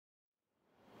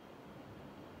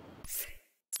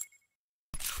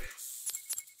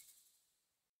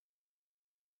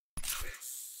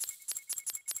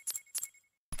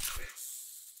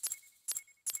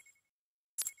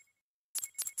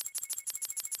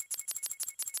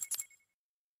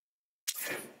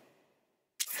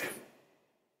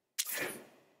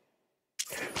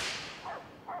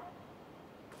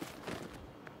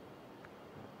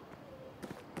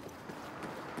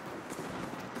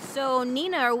So,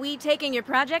 Nina, are we taking your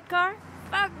project car?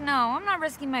 Fuck no, I'm not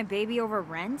risking my baby over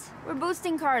rent. We're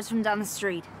boosting cars from down the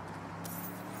street.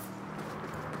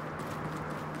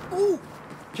 Ooh!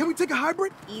 Can we take a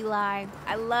hybrid? Eli,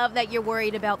 I love that you're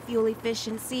worried about fuel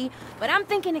efficiency, but I'm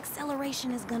thinking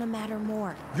acceleration is gonna matter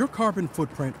more. Your carbon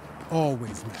footprint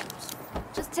always matters.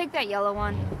 Just take that yellow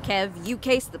one. Kev, you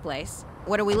cased the place.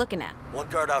 What are we looking at? One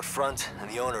guard out front and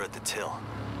the owner at the till.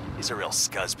 He's a real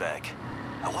scuzzbag.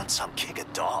 I want some kick a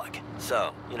dog.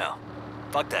 So, you know,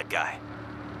 fuck that guy.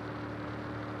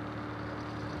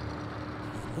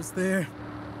 Almost there.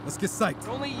 Let's get psyched.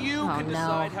 Only you Oh, can no.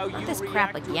 decide how Not you this react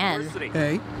crap to again. adversity.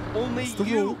 Hey, Only that's the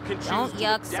you rule. can choose Don't to yuck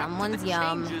adapt to someone's the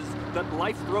yum. changes that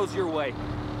life throws your way.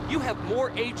 You have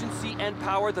more agency and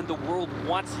power than the world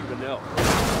wants you to know.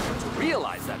 To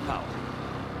realize that power,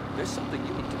 there's something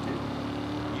you need to do.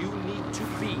 You need to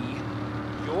be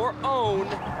your own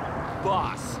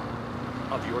boss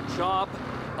of your job,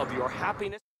 of your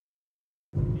happiness.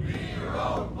 Be your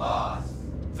own boss.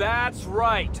 That's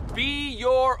right. Be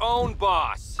your own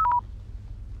boss.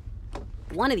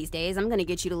 One of these days, I'm gonna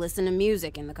get you to listen to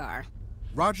music in the car.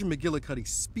 Roger McGillicuddy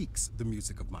speaks the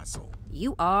music of my soul.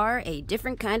 You are a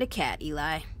different kind of cat,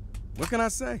 Eli. What can I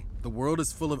say? The world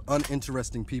is full of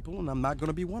uninteresting people, and I'm not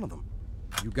gonna be one of them.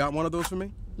 You got one of those for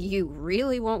me? You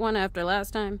really want one after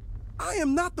last time? I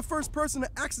am not the first person to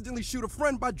accidentally shoot a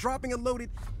friend by dropping a loaded...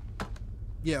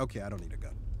 Yeah, okay, I don't need a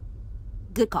gun.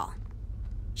 Good call.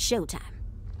 Showtime.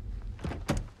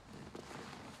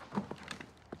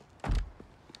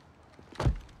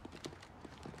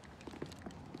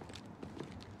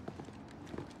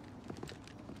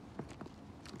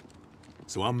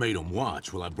 So I made them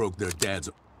watch while I broke their dad's...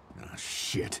 Ah,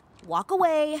 shit. Walk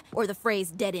away, or the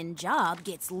phrase dead-end job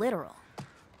gets literal.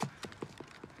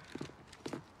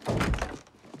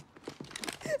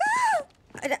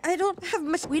 I don't have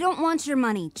much. We don't want your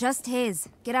money, just his.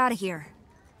 Get out of here.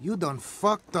 You done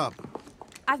fucked up.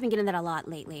 I've been getting that a lot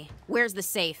lately. Where's the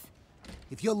safe?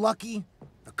 If you're lucky,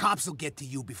 the cops will get to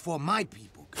you before my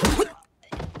people.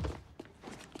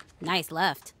 Nice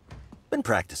left. Been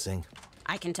practicing.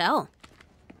 I can tell.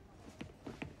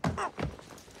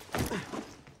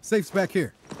 Safe's back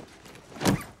here.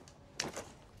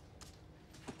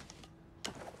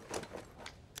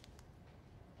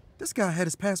 This guy had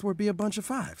his password be a bunch of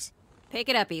 5s. Pick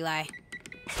it up, Eli.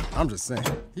 I'm just saying,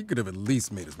 he could have at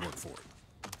least made us work for it.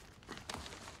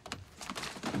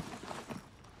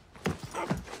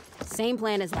 Same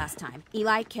plan as last time.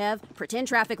 Eli, Kev, pretend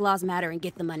traffic laws matter and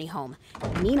get the money home.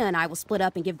 Nina and I will split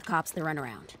up and give the cops the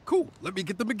runaround. Cool, let me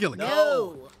get the McGillicuddy.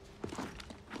 No!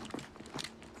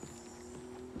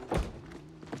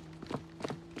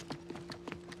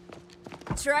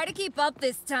 Try to keep up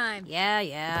this time.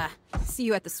 Yeah. See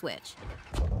you at the switch.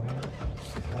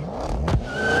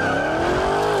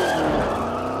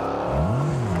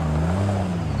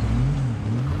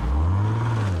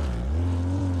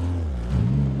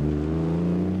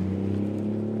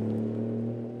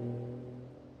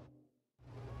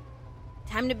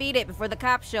 Time to beat it before the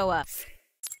cops show up.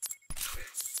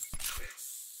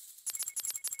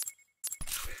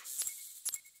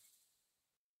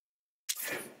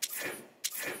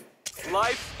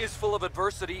 Life is full of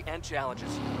adversity and challenges.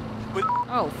 But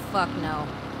Oh, fuck no.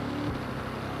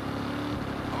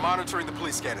 I'm monitoring the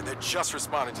police scanner. They're just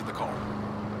responding to the call.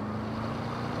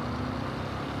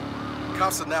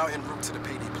 Cops are now en route to the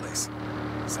PD place.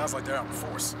 Sounds like they're out in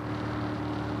force.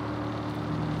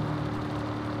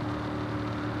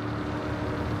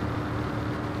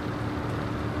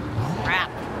 Crap.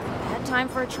 Bad time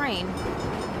for a train.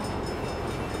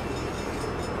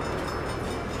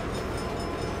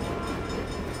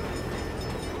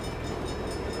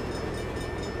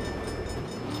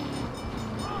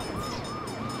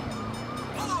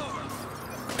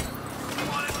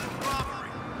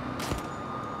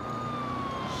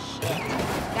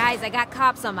 Guys, I got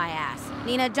cops on my ass.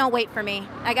 Nina, don't wait for me.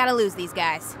 I gotta lose these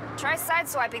guys. Try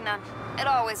sideswiping them. It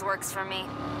always works for me.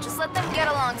 Just let them get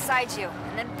alongside you,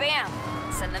 and then bam,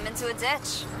 send them into a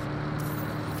ditch.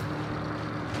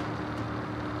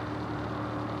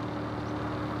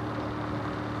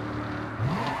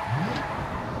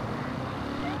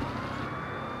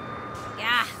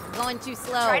 Yeah, going too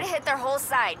slow. Try to hit their whole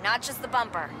side, not just the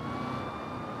bumper.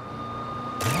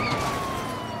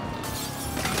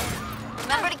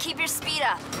 Remember to keep your speed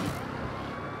up.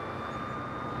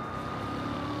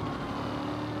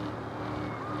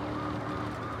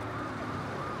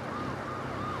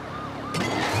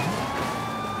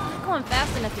 Not going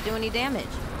fast enough to do any damage.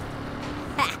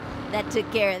 Ha! That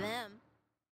took care of them.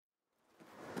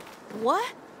 What?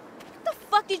 What the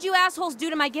fuck did you assholes do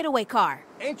to my getaway car?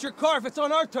 ain't your car if it's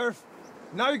on our turf.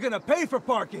 Now you're gonna pay for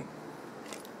parking.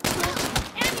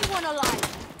 Anyone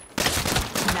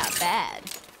alive? Not bad.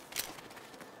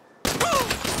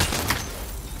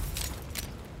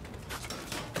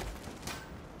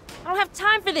 I don't have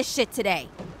time for this shit today.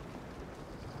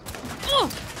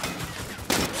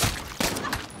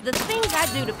 The things I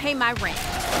do to pay my rent.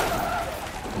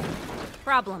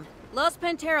 Problem. Los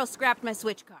Panteros scrapped my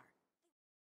switch car.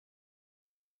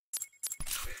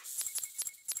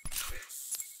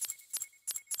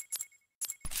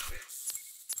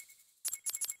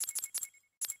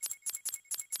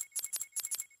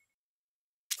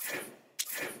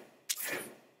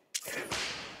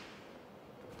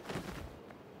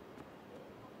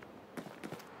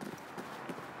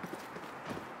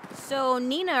 So,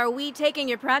 Nina, are we taking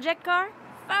your project car?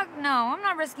 Fuck no, I'm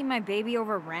not risking my baby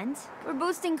over rent. We're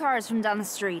boosting cars from down the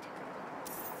street.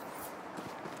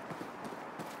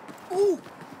 Ooh!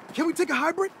 Can we take a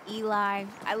hybrid? Eli,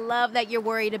 I love that you're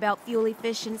worried about fuel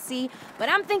efficiency, but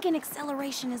I'm thinking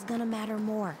acceleration is gonna matter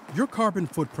more. Your carbon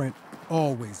footprint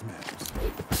always matters.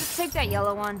 Just take that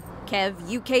yellow one. Kev,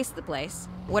 you cased the place.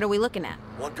 What are we looking at?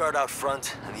 One guard out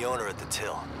front and the owner at the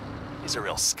till. He's a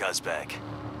real scuzzbag.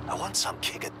 I want some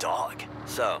kick a dog.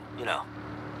 So, you know,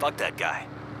 fuck that guy.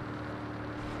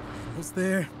 Almost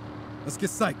there. Let's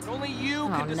get psyched. Only you Oh,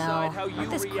 can decide no. how you Not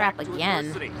this react crap to again.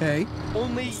 adversity. Hey,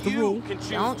 Only what's the you rule? can choose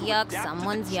Don't to yuck adapt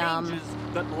someone's to the yum. changes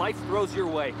that life throws your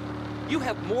way. You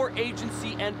have more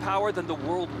agency and power than the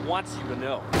world wants you to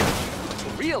know. To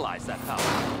realize that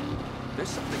power, there's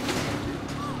something you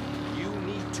can do. You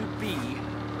need to be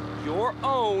your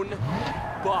own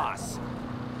boss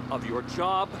of your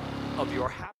job, of your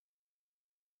happiness.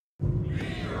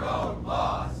 Be your own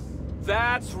boss.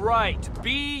 That's right.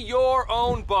 Be your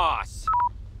own boss.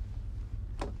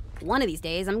 One of these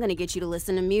days, I'm gonna get you to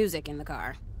listen to music in the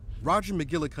car. Roger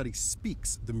McGillicuddy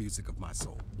speaks the music of my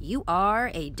soul. You are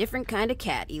a different kind of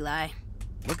cat, Eli.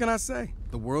 What can I say?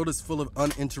 The world is full of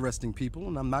uninteresting people,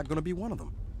 and I'm not gonna be one of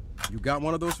them. You got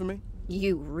one of those for me?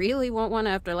 You really want one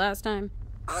after last time?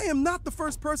 I am not the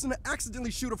first person to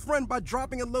accidentally shoot a friend by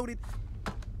dropping a loaded...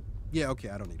 Yeah, okay,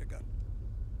 I don't need a gun.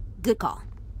 Good call.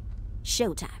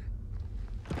 Showtime.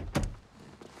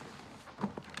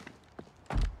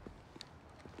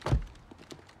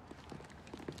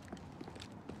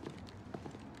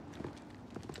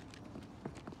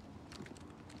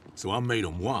 So I made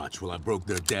them watch while I broke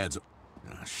their dad's...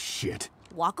 Ah, shit.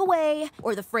 Walk away,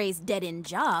 or the phrase dead-end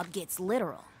job gets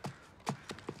literal.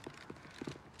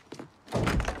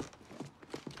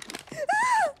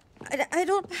 I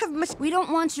don't have much. We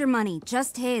don't want your money,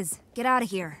 just his. Get out of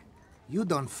here. You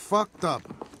done fucked up.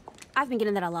 I've been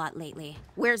getting that a lot lately.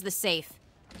 Where's the safe?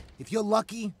 If you're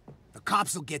lucky, the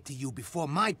cops will get to you before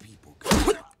my people.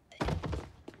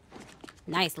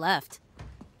 Nice left.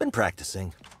 Been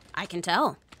practicing. I can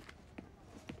tell.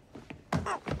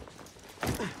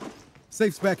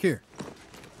 Safe's back here.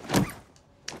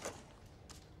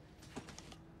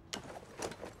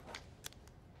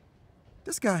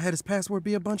 This guy had his password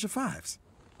be a bunch of fives.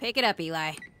 Pick it up,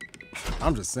 Eli.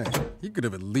 I'm just saying, he could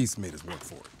have at least made us work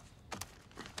for it.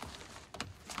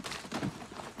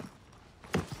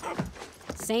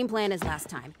 Same plan as last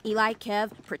time. Eli,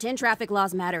 Kev, pretend traffic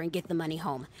laws matter and get the money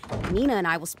home. Nina and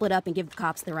I will split up and give the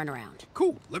cops the runaround.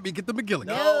 Cool, let me get the McGillicuddy.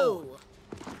 No!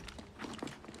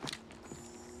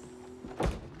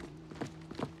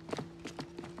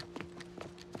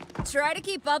 Try to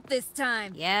keep up this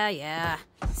time. Yeah.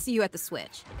 See you at the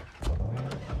switch.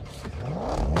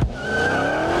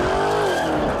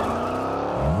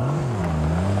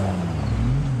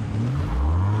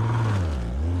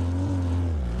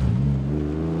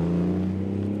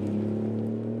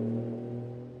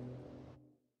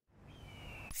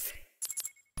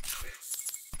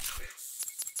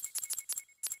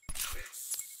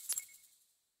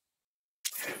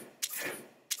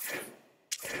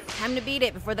 Time to beat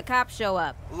it before the cops show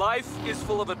up. Life is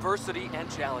full of adversity and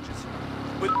challenges.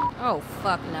 But Oh,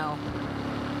 fuck no.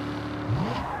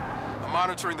 I'm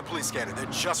monitoring the police scanner. They're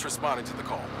just responding to the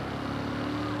call.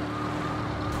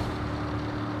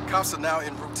 Cops are now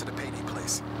en route to the payday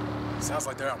place. Sounds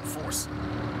like they're out in force.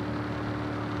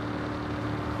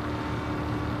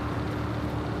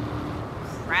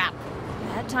 Crap.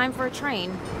 Bad time for a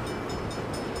train.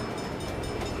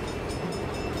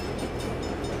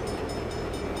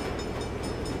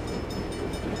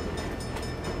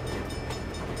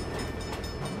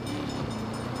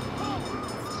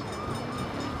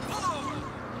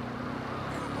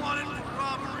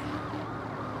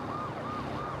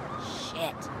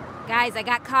 Shit. Guys, I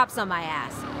got cops on my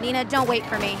ass. Nina, don't wait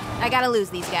for me. I gotta lose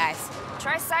these guys.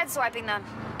 Try sideswiping them.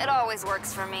 It always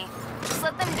works for me. Just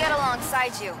Just let them get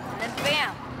alongside you, and then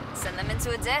bam! Send them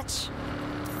into a ditch.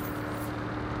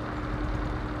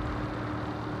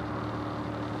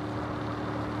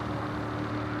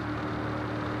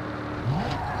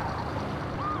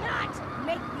 Not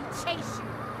make me chase you.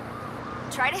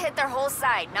 Try to hit their whole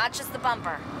side, not just the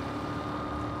bumper.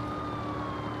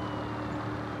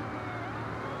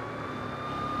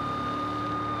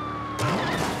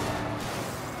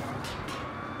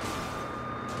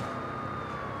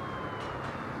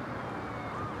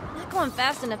 Not going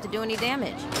fast enough to do any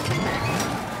damage.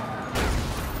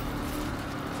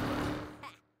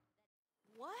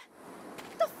 What?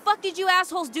 What the fuck did you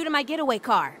assholes do to my getaway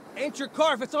car? Ain't your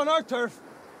car if it's on our turf.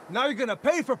 Now you're gonna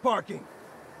pay for parking.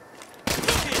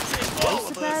 No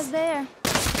surprise there.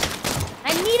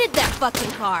 I needed that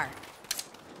fucking car.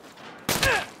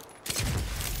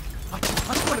 I'm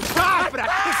gonna die for that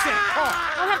pissant car!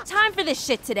 I don't have time for this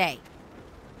shit today.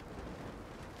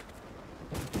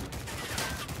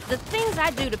 The things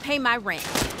I do to pay my rent.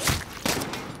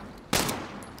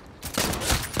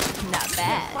 Not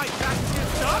bad. Fight back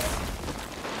against us?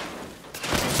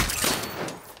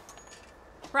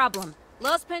 Problem.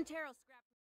 Los Panteros scrap.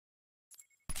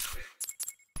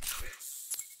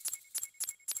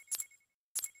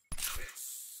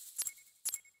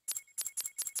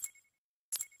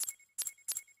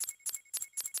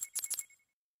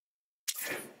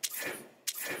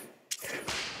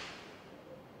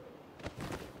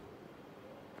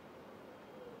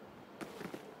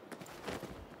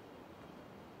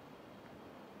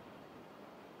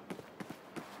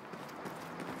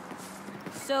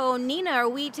 So, Nina, are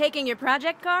we taking your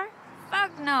project car?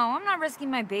 Fuck no, I'm not risking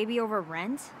my baby over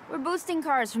rent. We're boosting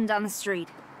cars from down the street.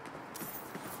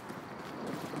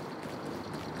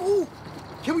 Ooh!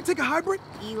 Can we take a hybrid?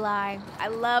 Eli, I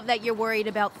love that you're worried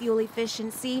about fuel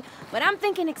efficiency, but I'm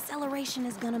thinking acceleration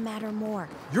is gonna matter more.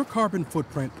 Your carbon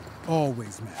footprint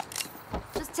always matters.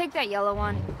 Just take that yellow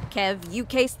one. Kev, you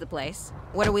cased the place.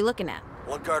 What are we looking at?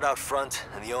 One guard out front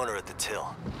and the owner at the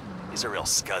till. He's a real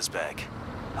scuzzbag.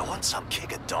 I want some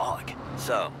kick a dog.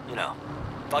 So, you know,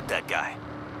 fuck that guy.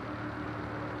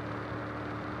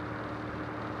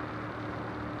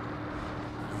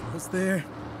 Almost there.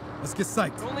 Let's get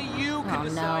psyched. Only you can Oh,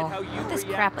 decide no. how you Not this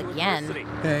react crap to again. adversity.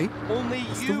 Hey, Only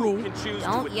that's the you rule. can choose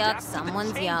Don't to yuck adapt to the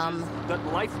someone's changes yum. that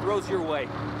life throws your way.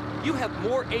 You have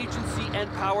more agency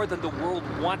and power than the world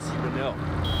wants you to know.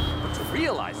 But to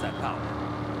realize that power,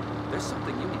 there's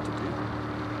something you need to do.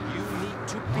 You need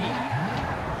to be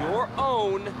your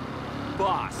own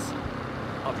boss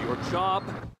of your job.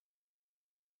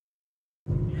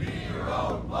 Be your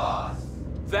own boss.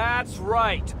 That's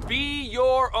right. Be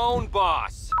your own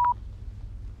boss.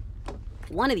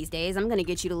 One of these days, I'm gonna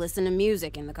get you to listen to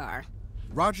music in the car.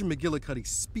 Roger McGillicuddy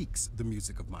speaks the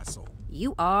music of my soul.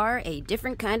 You are a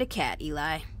different kind of cat,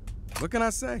 Eli. What can I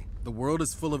say? The world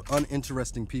is full of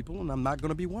uninteresting people, and I'm not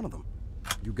gonna be one of them.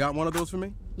 You got one of those for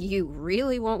me? You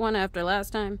really want one after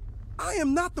last time? I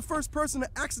am not the first person to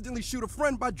accidentally shoot a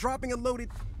friend by dropping a loaded...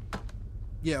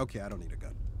 Yeah, okay, I don't need a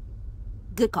gun.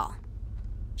 Good call.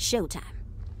 Showtime.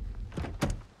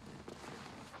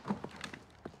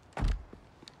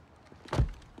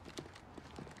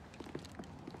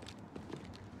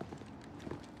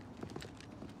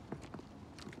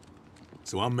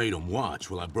 So I made them watch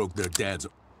while I broke their dad's...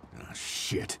 Ah,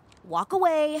 shit. Walk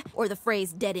away, or the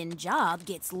phrase dead-end job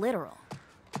gets literal.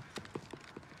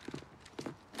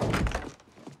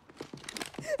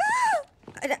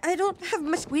 I don't have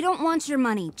much. We don't want your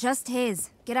money, just his.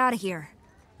 Get out of here.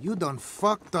 You done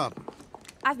fucked up.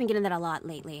 I've been getting that a lot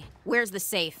lately. Where's the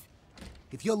safe?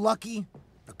 If you're lucky,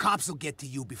 the cops will get to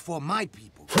you before my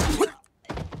people.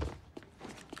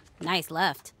 Nice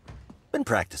left. Been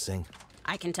practicing.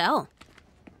 I can tell.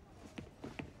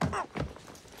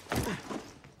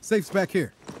 Safe's back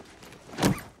here.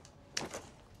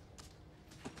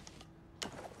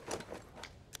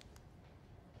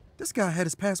 This guy had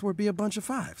his password be a bunch of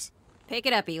fives. Pick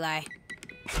it up, Eli.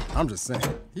 I'm just saying,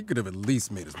 he could have at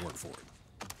least made us work for it.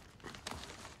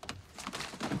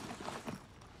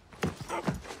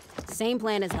 Same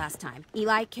plan as last time.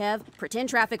 Eli, Kev, pretend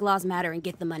traffic laws matter and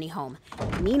get the money home.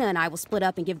 Nina and I will split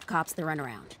up and give the cops the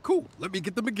runaround. Cool, let me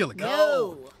get the McGillicuddy.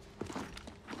 No!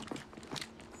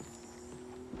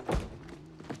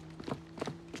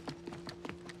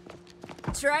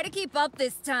 Try to keep up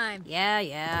this time.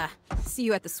 Yeah. See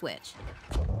you at the switch.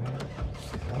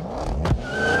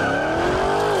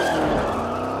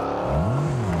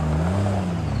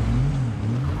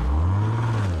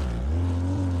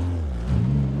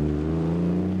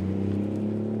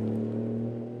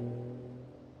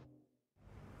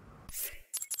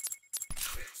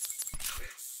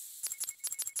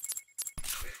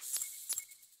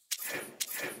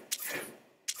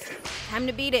 Time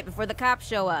to beat it before the cops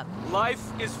show up. Life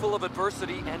is full of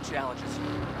adversity and challenges.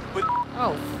 But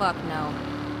Oh, fuck no.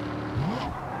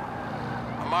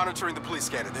 I'm monitoring the police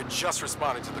scanner. They're just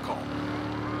responding to the call.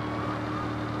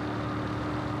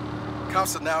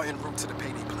 Cops are now en route to the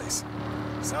payday place.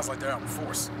 Sounds like they're out in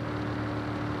force.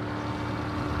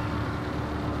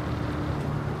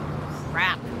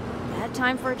 Crap. Bad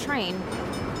time for a train.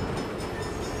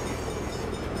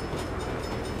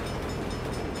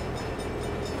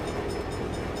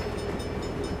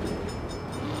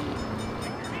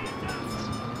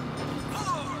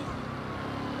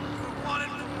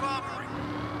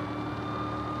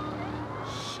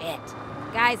 Shit.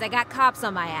 Guys, I got cops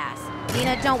on my ass.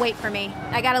 Nina, don't wait for me.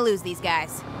 I gotta lose these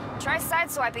guys. Try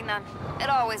sideswiping them. It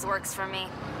always works for me.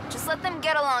 Just let them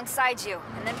get alongside you,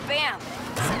 and then bam!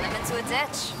 Send them into a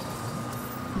ditch.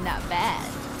 Not bad.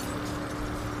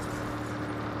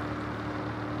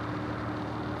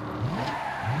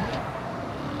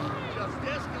 Just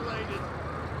escalated.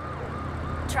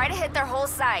 Try to hit their whole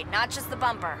side, not just the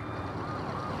bumper.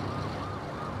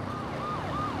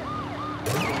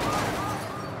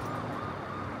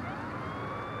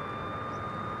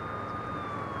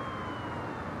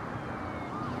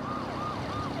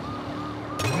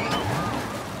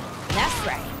 That's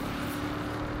right.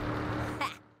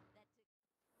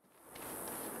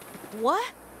 What?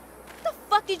 What the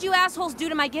fuck did you assholes do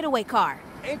to my getaway car?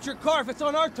 Ain't your car if it's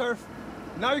on our turf.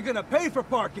 Now you're gonna pay for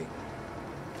parking.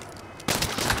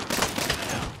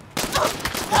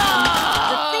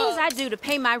 The things I do to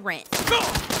pay my rent.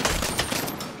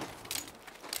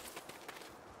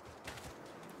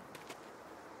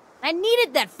 I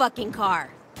needed that fucking car.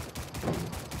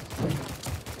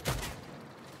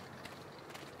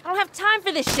 I don't have time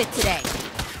for this shit today.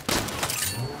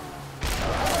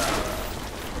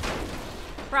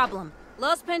 Problem.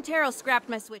 Los Panteros scrapped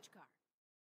my switch car.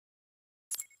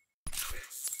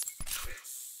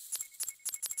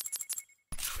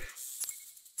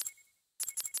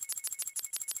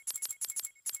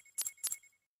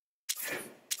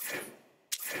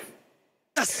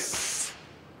 Yes!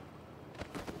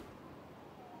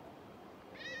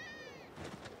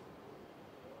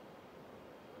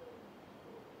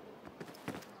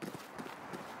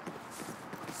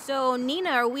 So, Nina,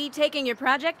 are we taking your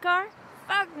project car?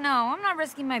 Fuck no, I'm not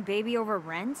risking my baby over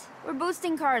rent. We're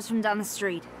boosting cars from down the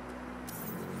street.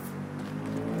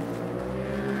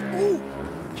 Ooh!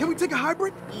 Can we take a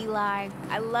hybrid? Eli,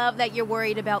 I love that you're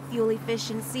worried about fuel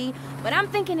efficiency, but I'm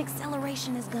thinking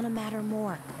acceleration is gonna matter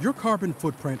more. Your carbon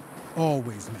footprint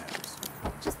always matters.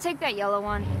 Just take that yellow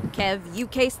one. Kev, you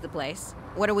cased the place.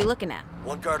 What are we looking at?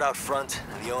 One guard out front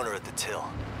and the owner at the till.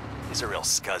 He's a real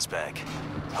scuzzbag.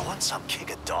 I want some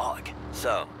kick a dog.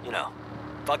 So, you know,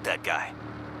 fuck that guy.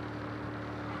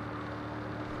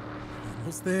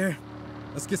 Almost there.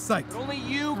 Let's get psyched. But only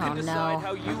you Oh, can decide no.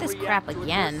 how you Not this react crap to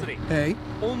again. adversity. Hey,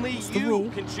 Only what's the you rule?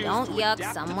 can choose Don't to yuck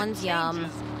adapt someone's to the yum.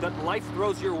 changes that life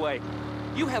throws your way.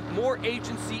 You have more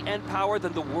agency and power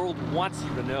than the world wants you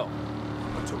to know.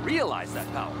 But to realize that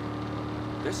power,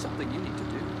 there's something you need to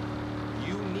do.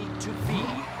 You need to be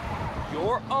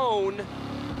your own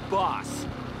boss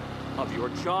of your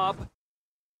job.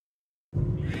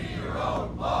 Be your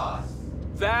own boss.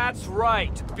 That's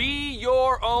right. Be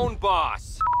your own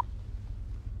boss.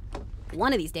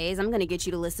 One of these days, I'm gonna get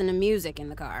you to listen to music in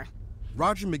the car.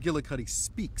 Roger McGillicuddy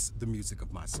speaks the music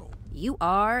of my soul. You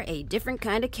are a different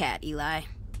kind of cat, Eli.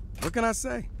 What can I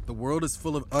say? The world is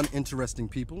full of uninteresting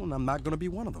people, and I'm not gonna be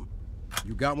one of them.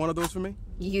 You got one of those for me?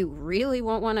 You really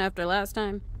want one after last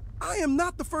time? I am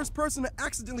not the first person to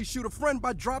accidentally shoot a friend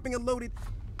by dropping a loaded...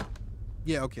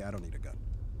 Yeah, okay, I don't need a gun.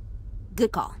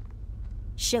 Good call.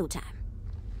 Showtime.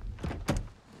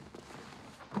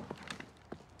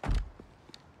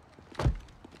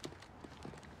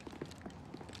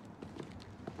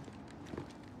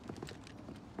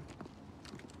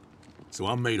 So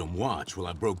I made them watch while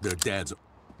I broke their dad's...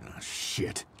 Ah,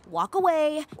 shit. Walk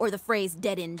away, or the phrase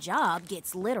dead-end job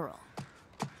gets literal.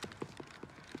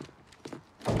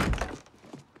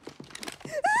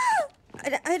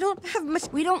 I don't have much.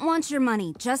 We don't want your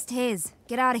money, just his.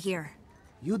 Get out of here.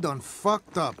 You done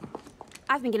fucked up.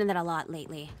 I've been getting that a lot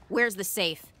lately. Where's the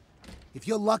safe? If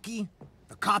you're lucky,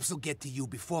 the cops will get to you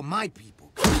before my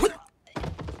people.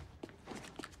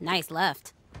 Nice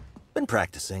left. Been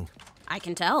practicing. I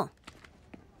can tell.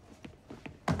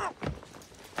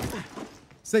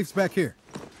 Safe's back here.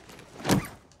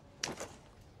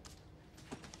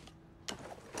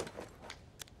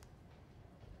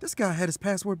 This guy had his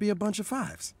password be a bunch of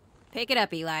 5s. Pick it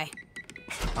up, Eli.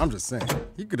 I'm just saying,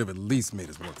 he could have at least made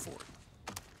us work for it.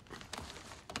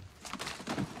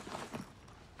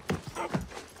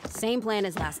 Same plan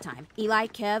as last time. Eli,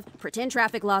 Kev, pretend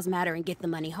traffic laws matter and get the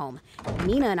money home.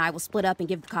 Nina and I will split up and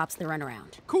give the cops the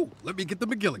runaround. Cool. Let me get the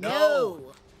McGillicuddy.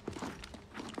 No!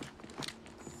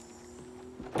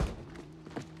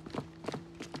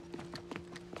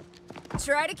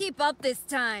 Try to keep up this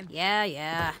time.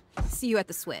 Yeah. See you at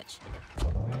the switch.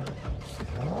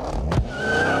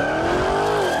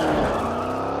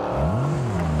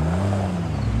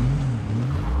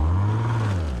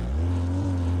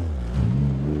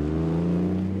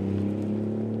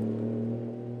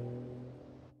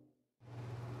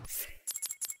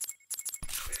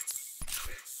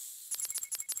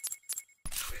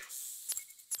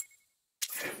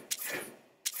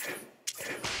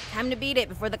 Time to beat it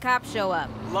before the cops show up.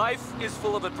 Life is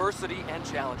full of adversity and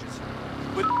challenges.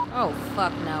 But Oh,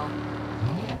 fuck no.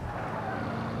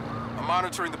 I'm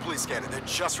monitoring the police scanner. They're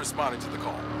just responding to the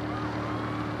call.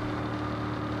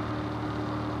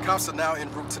 Cops are now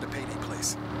en route to the payday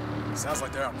place. Sounds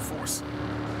like they're out in force.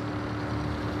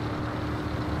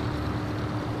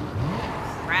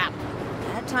 Crap.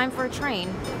 Bad time for a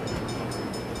train.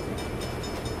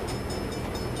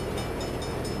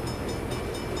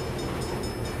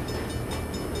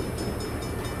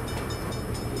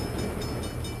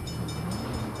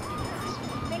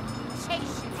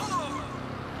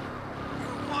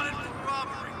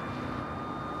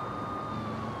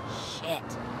 Shit.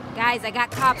 Guys, I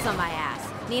got cops on my ass.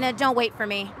 Nina, don't wait for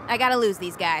me. I gotta lose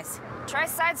these guys. Try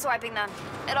sideswiping them.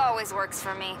 It always works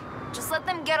for me. Just let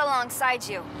them get alongside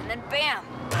you, and then bam!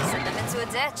 Send them into a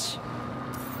ditch.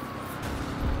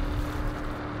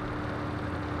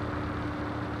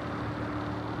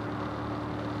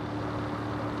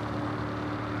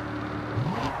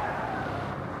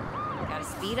 Gotta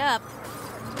speed up.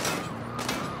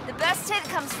 The best hit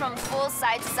comes from full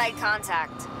side-to-side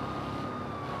contact.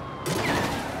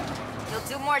 You'll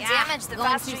do more damage the going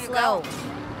faster too you slow. go.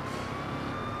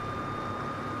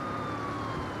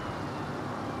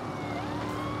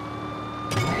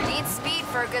 You need speed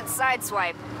for a good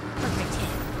sideswipe. Perfect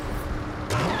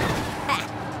hit.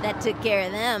 Ha! That took care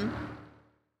of them.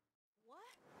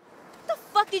 What the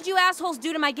fuck did you assholes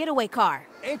do to my getaway car?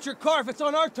 Ain't your car if it's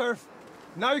on our turf.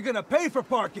 Now you're gonna pay for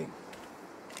parking.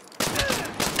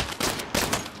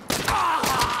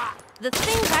 The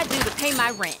things I do to pay my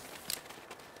rent.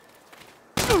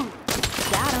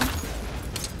 Got him.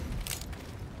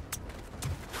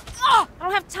 Oh, I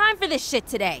don't have time for this shit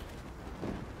today.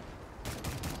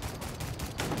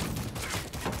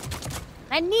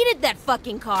 I needed that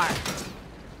fucking car.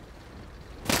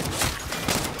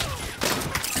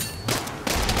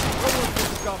 No one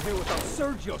does a job here without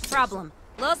Sergio. Problem.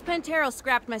 Los Panteros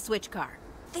scrapped my switch car.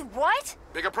 They what?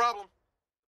 Bigger problem.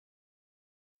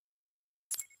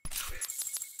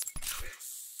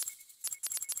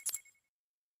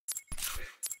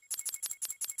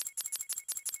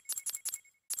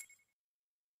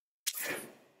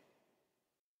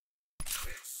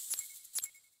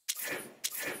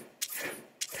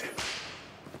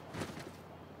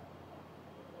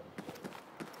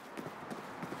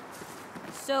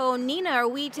 So, Nina, are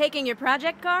we taking your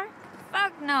project car?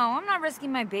 Fuck no, I'm not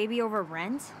risking my baby over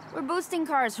rent. We're boosting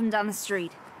cars from down the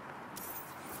street.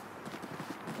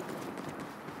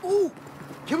 Ooh,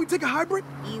 can we take a hybrid?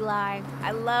 Eli,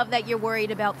 I love that you're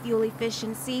worried about fuel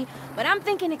efficiency, but I'm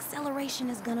thinking acceleration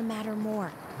is gonna matter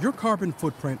more. Your carbon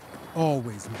footprint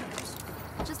always matters.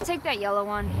 Just take that yellow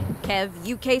one. Kev,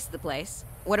 you cased the place.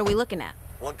 What are we looking at?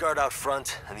 One guard out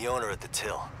front and the owner at the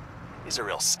till. He's a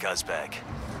real scuzzbag.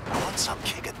 I want some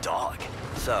kick a dog.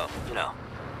 So, you know,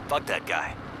 fuck that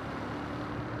guy.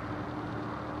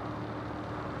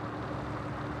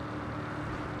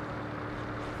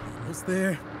 Almost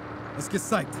there. Let's get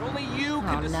psyched. only you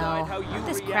can Oh, decide no. how you Not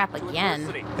this react crap to again.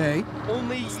 adversity. Hey,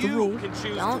 Only the you rule. can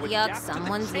choose Don't to yuck adapt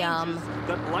someone's to the yum. changes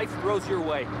that life throws your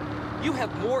way. You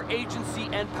have more agency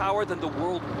and power than the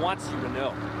world wants you to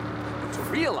know. But to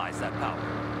realize that power,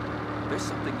 there's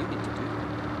something you need to do.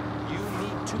 You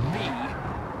need to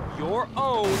be your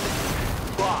own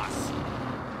boss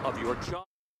of your job.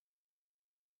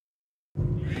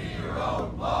 Be your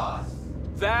own boss.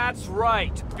 That's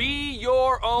right. Be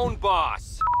your own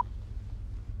boss.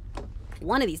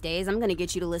 One of these days, I'm gonna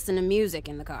get you to listen to music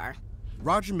in the car.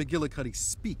 Roger McGillicuddy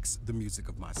speaks the music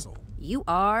of my soul. You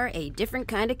are a different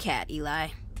kind of cat, Eli.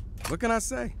 What can I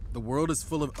say? The world is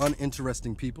full of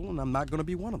uninteresting people, and I'm not gonna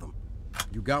be one of them.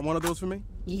 You got one of those for me?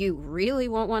 You really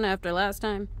want one after last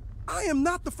time? I am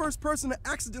not the first person to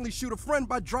accidentally shoot a friend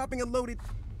by dropping a loaded...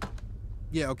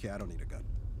 Yeah, okay, I don't need a gun.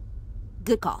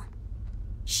 Good call.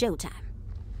 Showtime.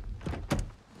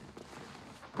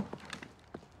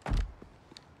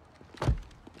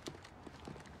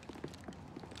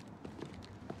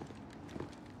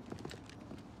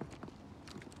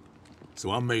 So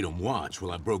I made them watch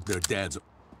while I broke their dad's...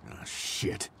 Ah,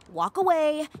 shit. Walk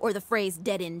away, or the phrase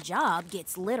dead-end job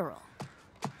gets literal.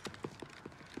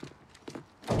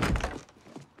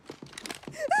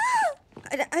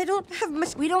 I don't have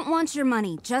much. We don't want your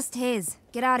money, just his.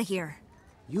 Get out of here.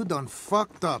 You done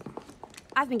fucked up.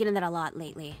 I've been getting that a lot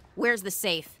lately. Where's the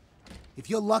safe?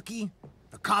 If you're lucky,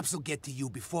 the cops will get to you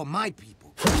before my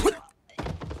people.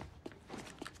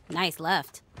 Nice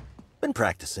left. Been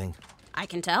practicing. I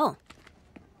can tell.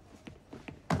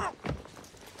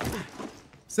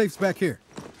 Safe's back here.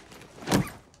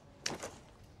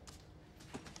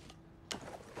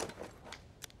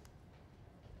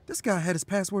 This guy had his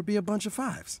password be a bunch of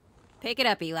 5s. Pick it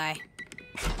up, Eli.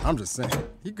 I'm just saying,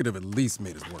 he could have at least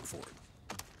made us work for it.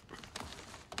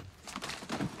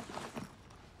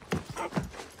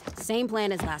 Same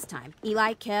plan as last time.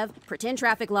 Eli, Kev, pretend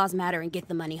traffic laws matter and get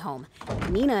the money home.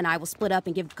 Nina and I will split up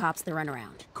and give the cops the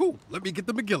runaround. Cool, let me get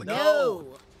the McGilligan.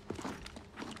 No!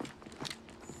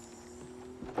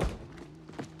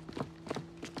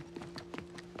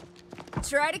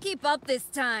 Try to keep up this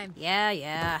time.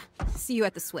 Yeah. See you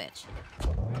at the switch.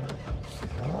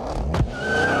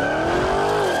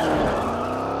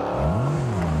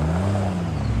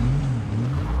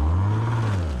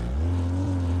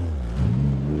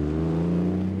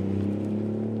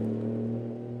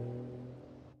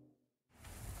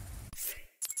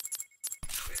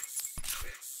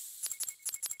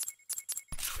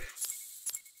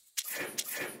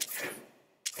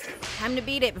 Time to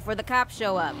beat it before the cops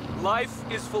show up.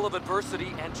 Life is full of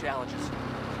adversity and challenges.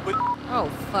 But Oh,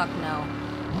 fuck no.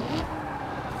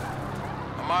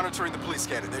 I'm monitoring the police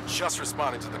scanner. They're just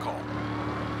responding to the call.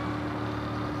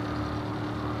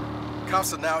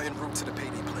 Cops are now en route to the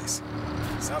payday place.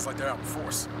 Sounds like they're out in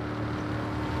force.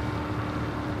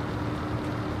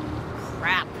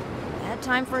 Crap. Bad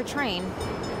time for a train.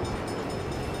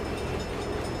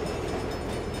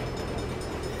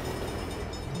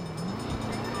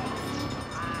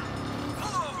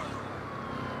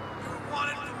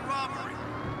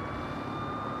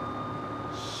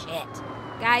 Shit.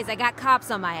 Guys, I got cops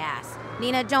on my ass.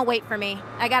 Nina, don't wait for me.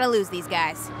 I gotta lose these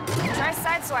guys. Try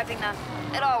sideswiping them.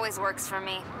 It always works for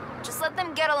me. Just let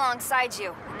them get alongside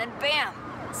you, and then bam!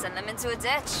 Send them into a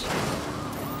ditch.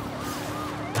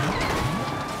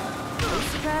 No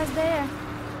surprise there.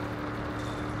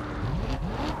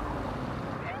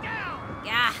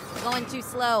 Yeah, going too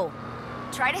slow.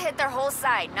 Try to hit their whole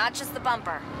side, not just the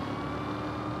bumper.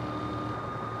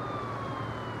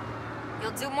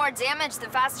 You'll do more damage the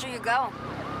faster you go.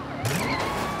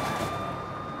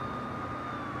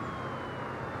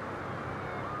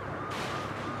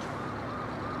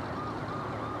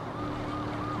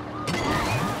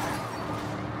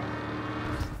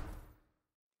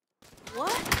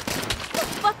 What? What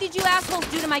the fuck did you assholes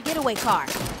do to my getaway car?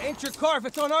 Ain't your car if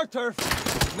it's on our turf.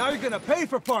 Now you're gonna pay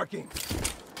for parking.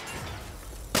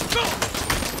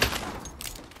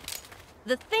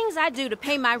 The things I do to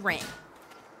pay my rent.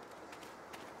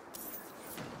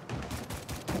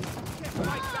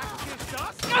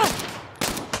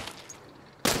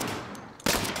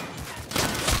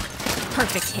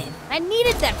 Perfect hit. I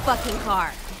needed that fucking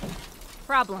car.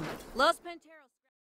 Problem. Los